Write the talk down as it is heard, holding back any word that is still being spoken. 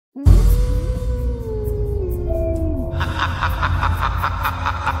What's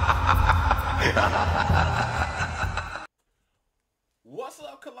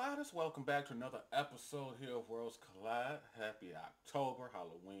up, Colliders? Welcome back to another episode here of Worlds Collide. Happy October,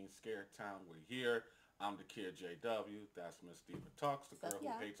 Halloween, Scare Town. We're here. I'm the kid JW. That's Ms Diva Talks, the girl who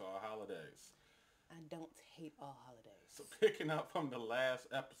hates all holidays. I don't hate all holidays. So picking up from the last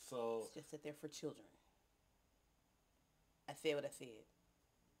episode. It's just that they're for children. I said what I said.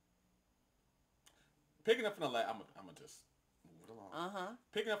 Picking up from the last, I'm gonna just move it along.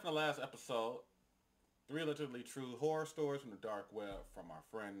 Picking up from the last episode, 3 allegedly true horror stories from the dark web from our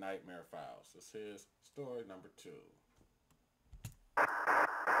friend Nightmare Files. This is story number 2.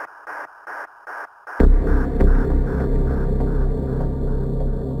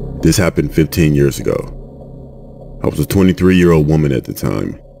 This happened 15 years ago. I was a 23-year-old woman at the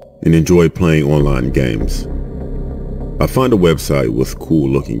time and enjoyed playing online games. I found a website with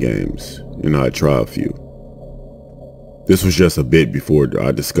cool-looking games, and I tried a few. This was just a bit before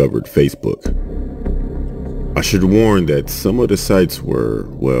I discovered Facebook. I should warn that some of the sites were,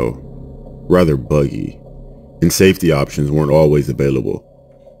 well, rather buggy, and safety options weren't always available.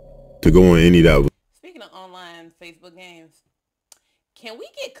 To go on any that was... Speaking of online Facebook games, can we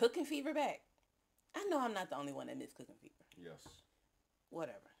get Cooking Fever back? I know I'm not the only one that missed Cooking Fever. Yes.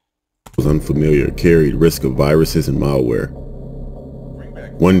 Whatever. Was unfamiliar, carried risk of viruses and malware.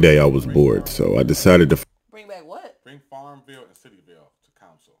 One day I was bored, so I decided to... Bring back what? Bring Farmville and Cityville to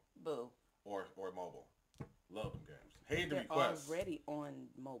council. Boo. Or mobile. Love them games. Hate the They're requests. already on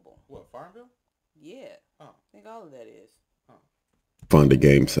mobile. What, Farmville? Yeah. Oh. I think all of that is. Found a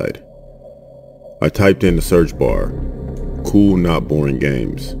game site. I typed in the search bar, cool not boring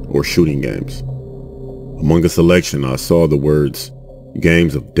games, or shooting games. Among a selection I saw the words,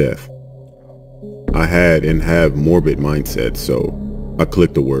 games of death. I had and have morbid mindset, so I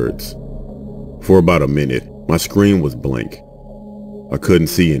clicked the words. For about a minute, my screen was blank. I couldn't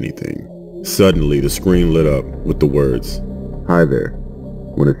see anything. Suddenly, the screen lit up with the words, "Hi there.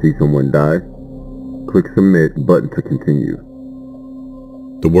 Want to see someone die? Click submit button to continue."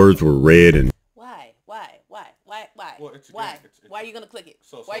 The words were red and... Why? Well, it's a Why? game. Why are you going to click it?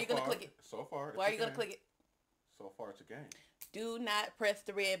 Why are you going to click it? So far, Why are you going to click it? So far, it's a game. Do not press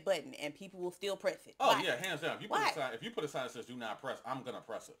the red button, and people will still press it. Oh, Why? yeah, hands down. If you put a sign that says do not press, I'm going to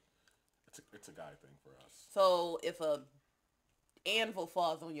press it. It's a guy thing for us. So if a anvil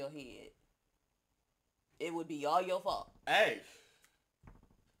falls on your head, it would be all your fault. Hey.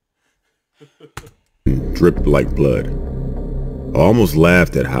 dripped like blood. I almost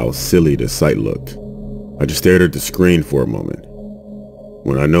laughed at how silly the sight looked. I just stared at the screen for a moment,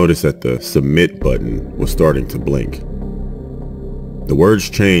 when I noticed that the submit button was starting to blink. The words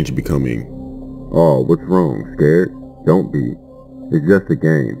changed, becoming, "Oh, what's wrong? Scared? Don't be. It's just a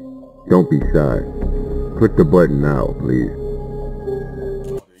game. Don't be shy. Click the button now, please."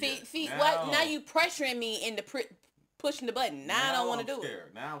 See, what? Now you pressuring me into pushing the button. Now I don't want to do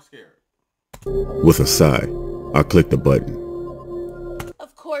it. Now I'm scared. With a sigh, I clicked the button.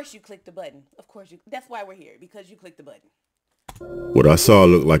 Of course you clicked the button. Of course you. That's why we're here, because you clicked the button. What I saw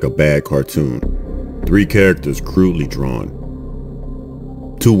looked like a bad cartoon. 3 characters crudely drawn.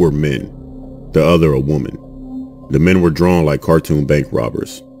 2 were men, the other a woman. The men were drawn like cartoon bank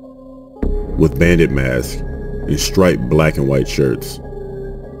robbers, with bandit masks and striped black and white shirts.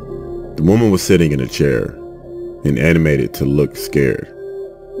 The woman was sitting in a chair and animated to look scared,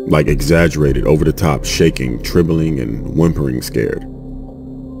 like exaggerated, over the top, shaking, trembling, and whimpering scared.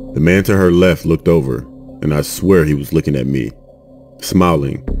 The man to her left looked over, and I swear he was looking at me.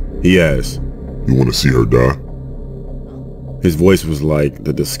 Smiling, he asked, "You want to see her die?" His voice was like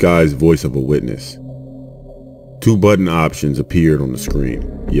the disguised voice of a witness. 2 button options appeared on the screen,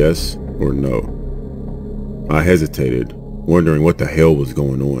 yes or no. I hesitated, wondering what the hell was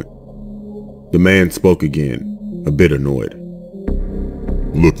going on. The man spoke again, a bit annoyed.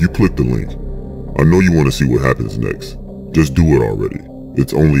 "Look, you clicked the link. I know you want to see what happens next. Just do it already.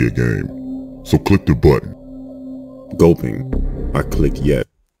 It's only a game. So click the button." Gulping, I clicked yes.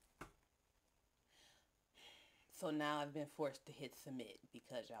 So now I've been forced to hit submit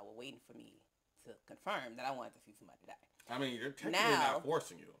because y'all were waiting for me to confirm that I wanted to see somebody die. I mean, they're technically not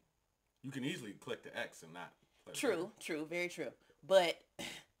forcing you. You can easily click the X and not. True, very true. But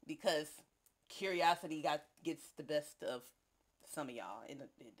because curiosity gets the best of some of y'all, it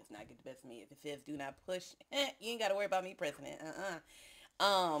does not get the best of me. If it says do not push, you ain't got to worry about me pressing it.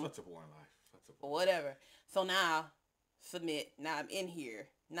 That's a boring life. Whatever. So now, submit. Now I'm in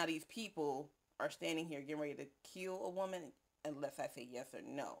here. Now these people are standing here getting ready to kill a woman unless I say yes or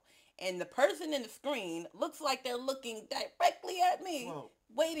no. And the person in the screen looks like they're looking directly at me. Well,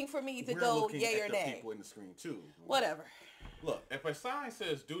 waiting for me to We're go looking yay at or the nay. people in the screen too. Whatever. Look, if a sign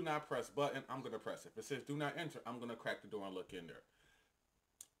says do not press button, I'm going to press it. If it says do not enter, I'm going to crack the door and look in there.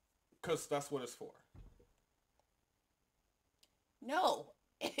 Because that's what it's for. No.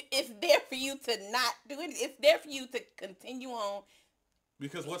 It's there for you to not do it. It's there for you to continue on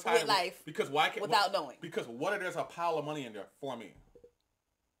because what's with life because why can't, without knowing. Because what if there's a pile of money in there for me?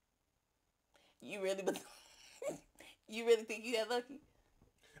 You really you really think you that lucky?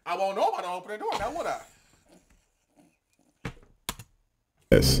 I won't know if I don't open the door. Now would I?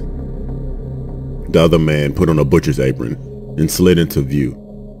 Yes. The other man put on a butcher's apron and slid into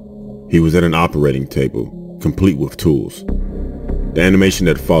view. He was at an operating table, complete with tools. The animation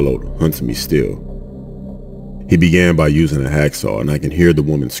that followed hunts me still. He began by using a hacksaw, and I can hear the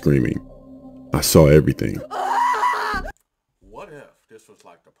woman screaming. I saw everything. What if this was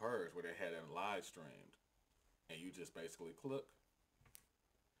like The Purge, where they had it live streamed, and you just basically click?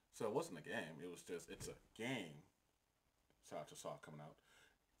 So it wasn't a game. It was just, it's a game. So I just saw it coming out.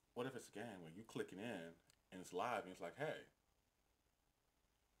 What if it's a game where you clicking in, and it's live, and it's like, hey.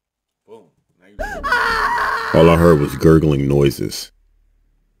 Boom. Now you All I heard was gurgling noises.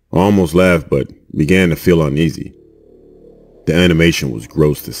 I almost laughed, but began to feel uneasy. The animation was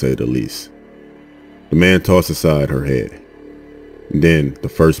gross to say the least. The man tossed aside her head. Then the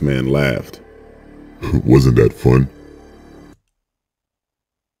first man laughed. Wasn't that fun?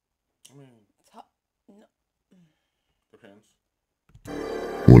 I mean, No. depends.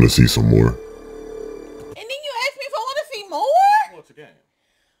 Want to see some more? And then you ask me if I want to see more? Well, it's a game.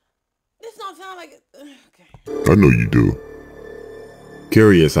 This don't sound like it. Okay. I know you do.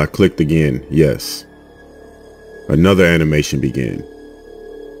 Curious, I clicked again, yes. Another animation began.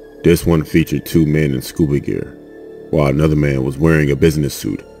 This one featured two men in scuba gear, while another man was wearing a business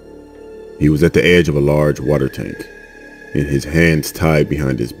suit. He was at the edge of a large water tank, and his hands tied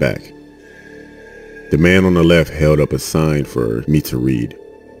behind his back. The man on the left held up a sign for me to read.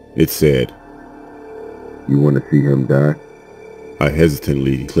 It said, "You want to see him die?" I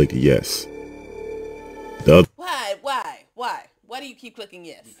hesitantly clicked yes. Why do you keep clicking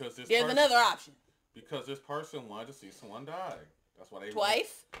yes? Because there's another option. Because this person wanted to see someone die. That's why they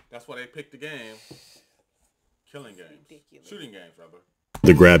twice. That's why they picked the game. Killing games. Ridiculous. Shooting games, rather.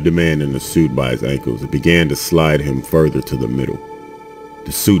 They grabbed the man in the suit by his ankles and began to slide him further to the middle.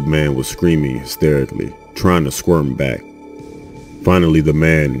 The suit man was screaming hysterically, trying to squirm back. Finally, the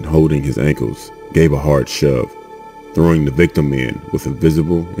man holding his ankles gave a hard shove, throwing the victim in with a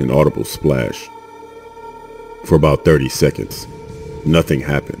visible and audible splash. For about 30 seconds, nothing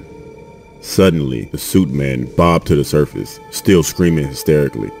happened. Suddenly, the suit man bobbed to the surface, still screaming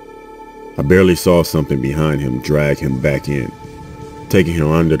hysterically. I barely saw something behind him drag him back in, taking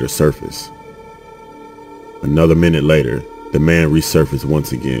him under the surface. Another minute later, the man resurfaced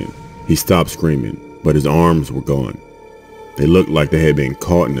once again. He stopped screaming, but his arms were gone. They looked like they had been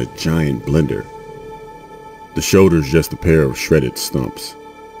caught in a giant blender. The shoulders just a pair of shredded stumps.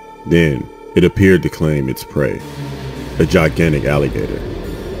 Then, it appeared to claim its prey, a gigantic alligator.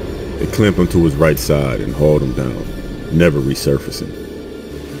 It clamped onto his right side and hauled him down, never resurfacing.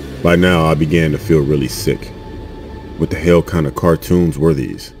 By now, I began to feel really sick. What the hell kind of cartoons were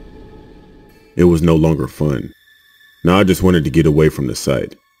these? It was no longer fun. Now I just wanted to get away from the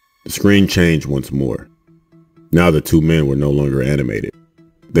sight. The screen changed once more. Now the two men were no longer animated.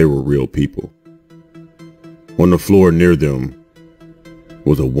 They were real people. On the floor near them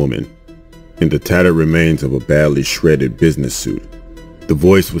was a woman, in the tattered remains of a badly shredded business suit. The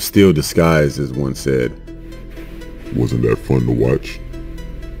voice was still disguised as one said, "Wasn't that fun to watch?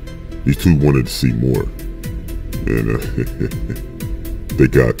 These two wanted to see more, and they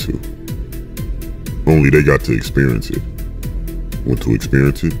got to. Only they got to experience it. Want to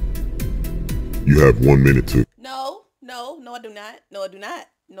experience it? You have 1 minute to..." No, I do not. No, I do not.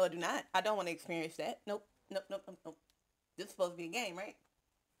 No, I do not. I don't want to experience that. Nope. This is supposed to be a game, right?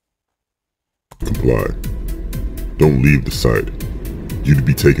 Comply. Don't leave the site. You'd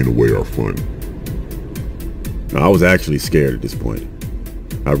be taking away our fun. Now, I was actually scared at this point.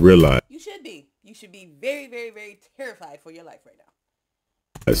 I realized... You should be. You should be very, very, very terrified for your life right now.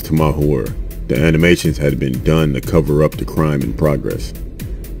 As to my horror, the animations had been done to cover up the crime in progress.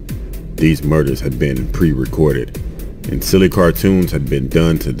 These murders had been pre-recorded, and silly cartoons had been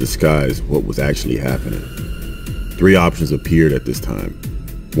done to disguise what was actually happening. 3 options appeared at this time.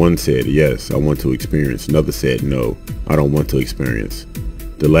 One said, "Yes, I want to experience." Another said, "No, I don't want to experience."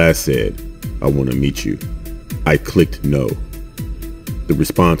 The last said, "I want to meet you." I clicked no. The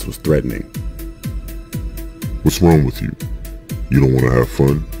response was threatening. "What's wrong with you? You don't want to have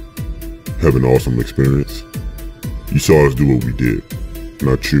fun? Have an awesome experience? You saw us do what we did.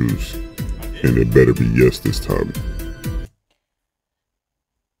 Now choose. And it better be yes this time.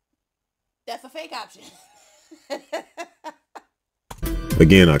 That's a fake option.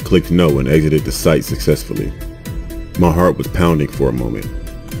 Again, I clicked no and exited the site successfully. My heart was pounding for a moment.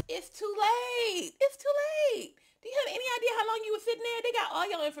 It's too late. It's too late. Do you have any idea how long you were sitting there? They got all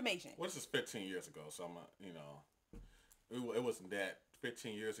your information. Well, this is 15 years ago, so I'm, it wasn't that.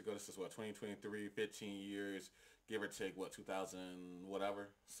 15 years ago, this is what, 2023, 15 years, give or take, what, 2000 whatever?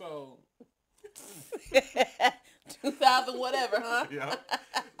 So... 2000 whatever, huh? Yeah.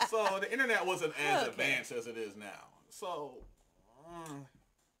 So the internet wasn't as advanced as it is now. So...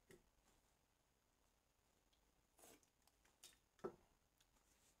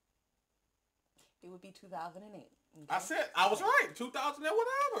 It would be 2008. Okay. I said, I was right, 2000 and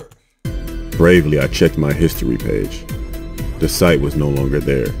whatever. Bravely, I checked my history page. The site was no longer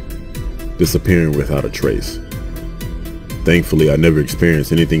there, disappearing without a trace. Thankfully, I never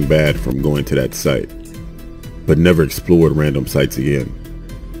experienced anything bad from going to that site, but never explored random sites again.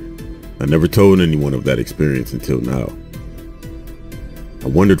 I never told anyone of that experience until now. I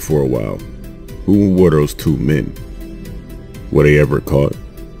wondered for a while, who were those two men? Were they ever caught?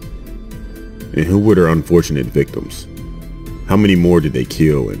 And who were their unfortunate victims? How many more did they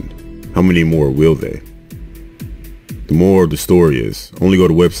kill, and how many more will they? The moral of the story is, only go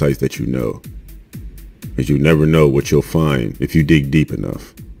to websites that you know, as you never know what you'll find if you dig deep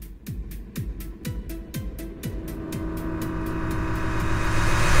enough.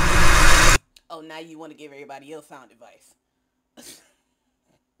 Oh, now you want to give everybody else sound advice.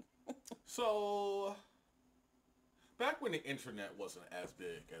 So, back when the internet wasn't as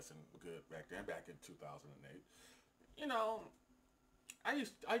big as in good back then, back in 2008,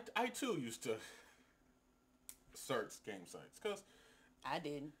 I too used to search game sites, because I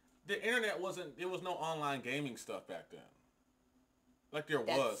did. The internet there was no online gaming stuff back then. Like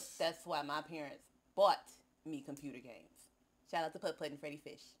was. That's why my parents bought me computer games. Shout out to Putt Putt and Freddy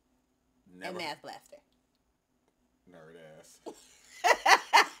Fish. And Math Blaster. Nerd ass.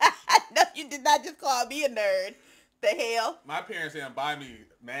 No, you did not just call me a nerd. The hell? My parents didn't buy me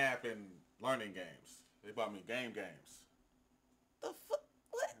math and learning games. They bought me games. The fuck?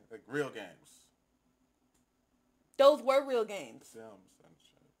 What? Like real games. Those were real games. Sims and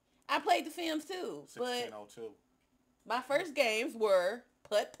shit. I played the Sims too. 1602. But my first games were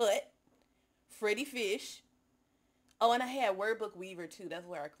Putt Putt, Freddy Fish. Oh, and I had Wordbook Weaver too. That's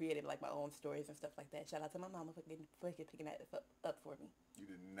where I created like my own stories and stuff like that. Shout out to my mama for picking that up for me. You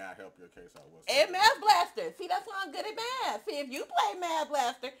did not help your case out whatsoever. And Math Blaster. See, that's why I'm good at math. See, if you played Math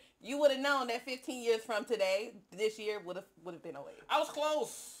Blaster, you would have known that 15 years from today, this year would have been 08. I was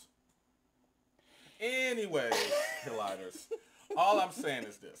close. Anyway, colliders. All I'm saying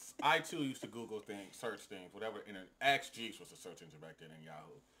is this. I too used to Google things, search things, whatever. Ask Jeeves was the search engine back then in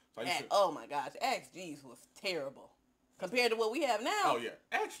Yahoo. So oh my gosh, Ask Jeeves was terrible compared to what we have now. Oh yeah,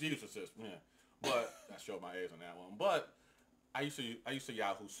 Ask Jeeves was just But I showed my age on that one. But I used to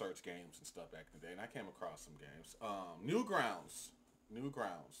Yahoo search games and stuff back in the day, and I came across some games. Newgrounds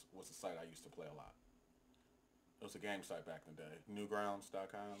was a site I used to play a lot. It was a game site back in the day.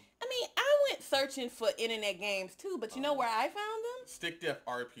 Newgrounds.com. I mean, I went searching for internet games too, but you know where I found them? Stick Def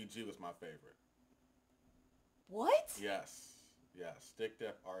RPG was my favorite. What? Yes. Stick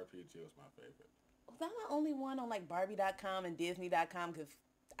Def RPG was my favorite. Was I the only one on like Barbie.com and Disney.com because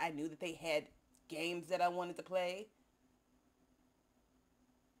I knew that they had games that I wanted to play?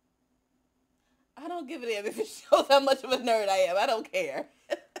 I don't give a damn if it shows how much of a nerd I am. I don't care.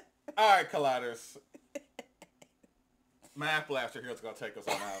 All right, colliders. Math Blaster here's going to take us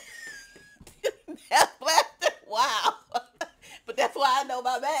on out. Math Blaster? Wow. But that's why I know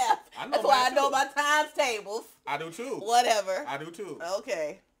my math. That's why I know my times tables. I do too. Whatever. I do too.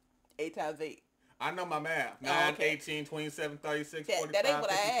 Okay. 8 times 8. I know my math. 9, 18, 27, 36, 45, that ain't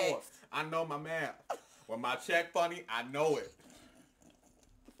what 54. I asked. I know my math. When my check funny, I know it.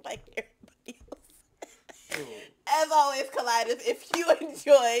 Like everybody else. As always, colliders, if you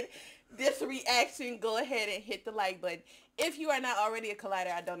enjoyed this reaction, go ahead and hit the like button. If you are not already a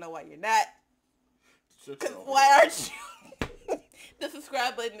collider, I don't know why you're not. Why aren't you? The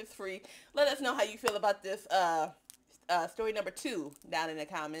subscribe button is free. Let us know how you feel about this story number 2 down in the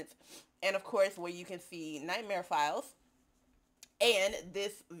comments. And of course, where you can see Nightmare Files and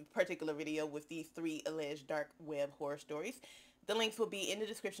this particular video with these 3 alleged dark web horror stories. The links will be in the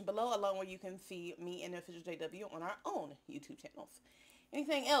description below, along where you can see me and the official JW on our own YouTube channels.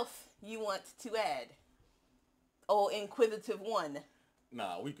 Anything else you want to add? Oh, inquisitive one.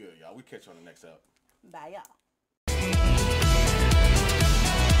 Nah, we good, y'all. We catch you on the next episode. Bye, y'all.